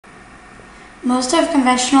Most of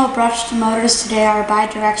conventional brushed motors today are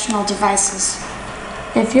bidirectional devices.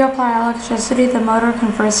 If you apply electricity, the motor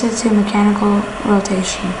converts it to mechanical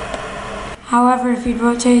rotation. However, if you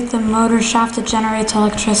rotate the motor shaft, it generates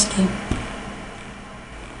electricity.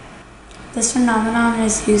 This phenomenon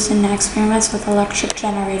is used in experiments with electric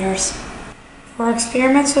generators. For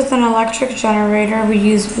experiments with an electric generator, we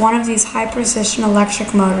use one of these high-precision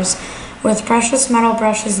electric motors with precious metal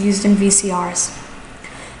brushes used in VCRs.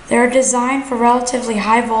 They are designed for relatively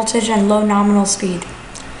high voltage and low nominal speed.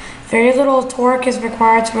 Very little torque is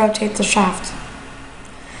required to rotate the shaft.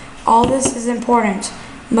 All this is important.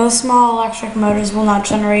 Most small electric motors will not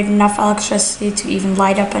generate enough electricity to even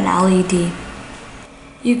light up an LED.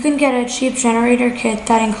 You can get a cheap generator kit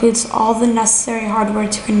that includes all the necessary hardware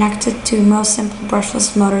to connect it to most simple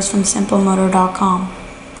brushless motors from simplemotor.com.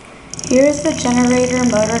 Here is the generator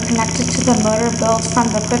motor connected to the motor built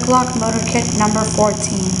from the Quick-Lock Motor Kit number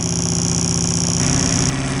 14.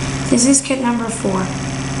 This is kit number 4.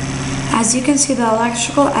 As you can see, the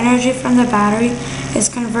electrical energy from the battery is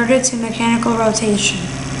converted to mechanical rotation.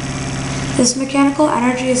 This mechanical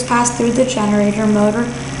energy is passed through the generator motor,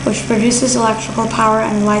 which produces electrical power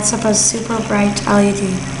and lights up a super bright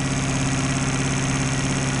LED.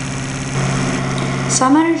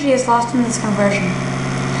 Some energy is lost in this conversion.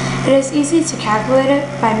 It is easy to calculate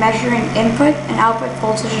it by measuring input and output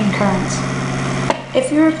voltage and current.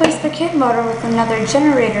 If you replace the kit motor with another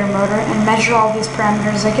generator motor and measure all these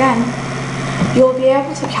parameters again, you will be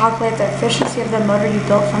able to calculate the efficiency of the motor you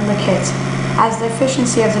built from the kit, as the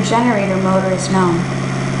efficiency of the generator motor is known.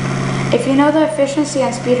 If you know the efficiency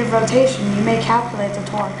and speed of rotation, you may calculate the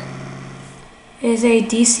torque. It is a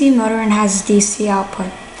DC motor and has DC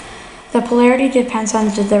output. The polarity depends on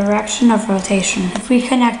the direction of rotation. If we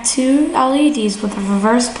connect two LEDs with a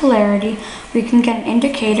reverse polarity, we can get an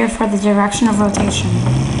indicator for the direction of rotation.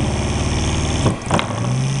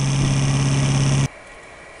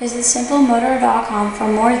 Visit simplemotor.com for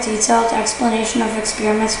more detailed explanation of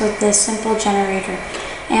experiments with this simple generator,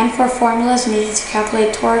 and for formulas needed to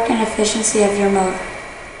calculate torque and efficiency of your motor.